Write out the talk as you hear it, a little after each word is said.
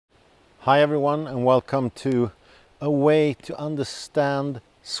Hi everyone, and welcome to a way to understand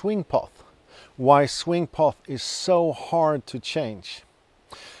swing path. Why swing path is so hard to change.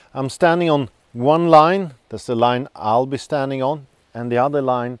 I'm standing on one line, that's the line I'll be standing on, and the other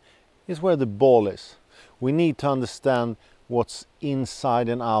line is where the ball is. We need to understand what's inside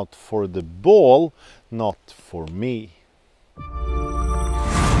and out for the ball, not for me.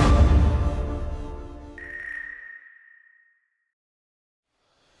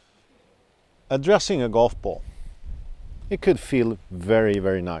 Addressing a golf ball, it could feel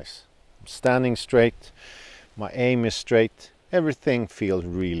very nice. I'm standing straight, my aim is straight, everything feels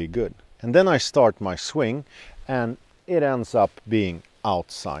really good. And then I start my swing and it ends up being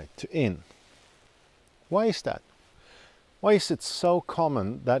outside to in. Why is that? Why is it so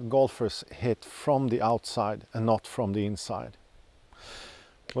common that golfers hit from the outside and not from the inside?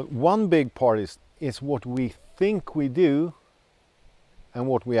 Well, one big part is what we think we do and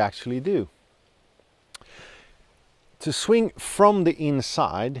what we actually do. To swing from the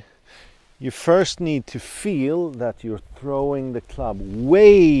inside, you first need to feel that you're throwing the club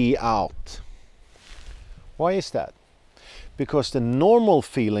way out. Why is that? Because the normal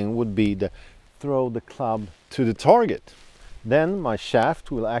feeling would be to throw the club to the target. Then my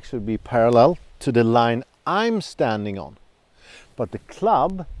shaft will actually be parallel to the line I'm standing on. But the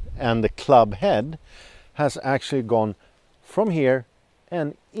club and the club head has actually gone from here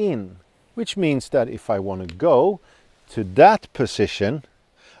and in, which means that if I want to go to that position,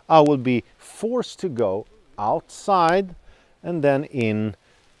 I will be forced to go outside and then in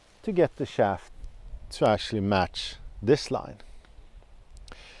to get the shaft to actually match this line.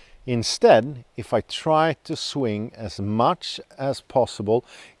 Instead, if I try to swing as much as possible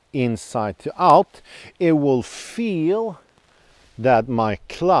inside to out, it will feel that my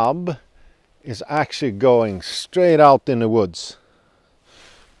club is actually going straight out in the woods.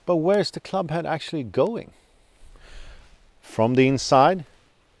 But where's the club head actually going? From the inside,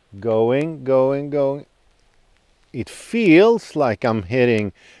 going. It feels like I'm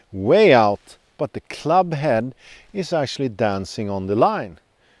hitting way out, but the club head is actually dancing on the line.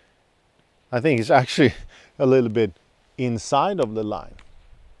 I think it's actually a little bit inside of the line.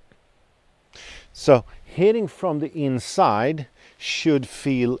 So hitting from the inside should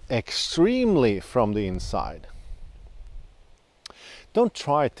feel extremely from the inside. Don't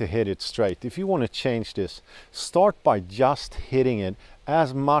try to hit it straight. If you want to change this, start by just hitting it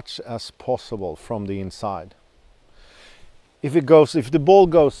as much as possible from the inside. If the ball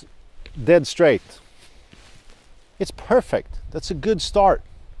goes dead straight, it's perfect. That's a good start,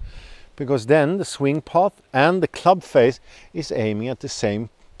 because then the swing path and the club face is aiming at the same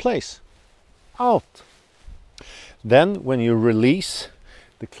place, out. Then when you release,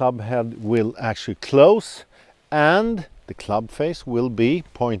 the club head will actually close and the club face will be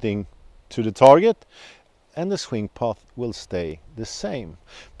pointing to the target and the swing path will stay the same.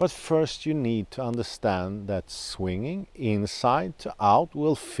 But first you need to understand that swinging inside to out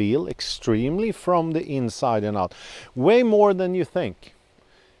will feel extremely from the inside and out, way more than you think.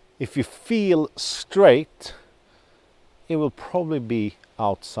 If you feel straight, it will probably be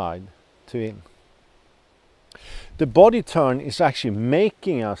outside to in. The body turn is actually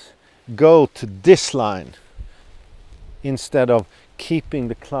making us go to this line instead of keeping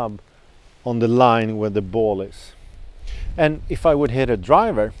the club on the line where the ball is. And if I would hit a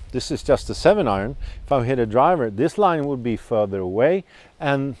driver, this is just a 7-iron, if I hit a driver, this line would be further away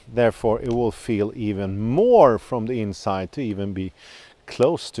and therefore it will feel even more from the inside to even be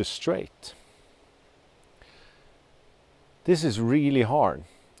close to straight. This is really hard.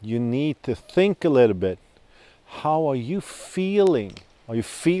 You need to think a little bit. How are you feeling? Are you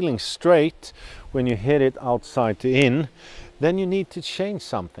feeling straight when you hit it outside to in? Then you need to change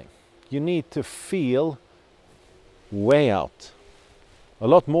something. You need to feel way out. A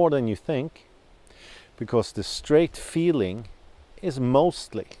lot more than you think, because the straight feeling is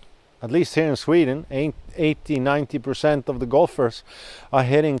mostly, at least here in Sweden, 80–90% of the golfers are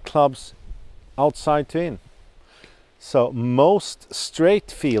hitting clubs outside to in. So most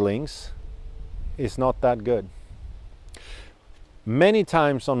straight feelings is not that good. Many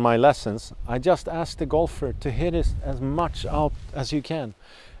times on my lessons, I just ask the golfer to hit it as much out as you can,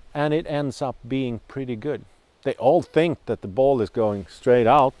 and it ends up being pretty good. They all think that the ball is going straight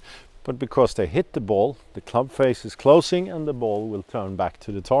out, but because they hit the ball, the club face is closing and the ball will turn back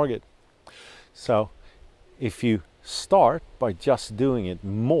to the target. So if you start by just doing it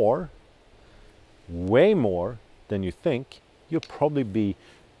more, way more than you think, you'll probably be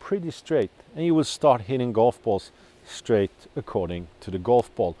pretty straight and you will start hitting golf balls straight according to the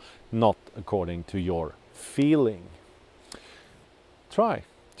golf ball, not according to your feeling. Try.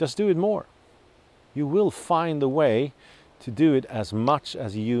 Just do it more. You will find the way to do it as much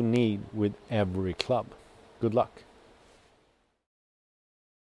as you need with every club. Good luck.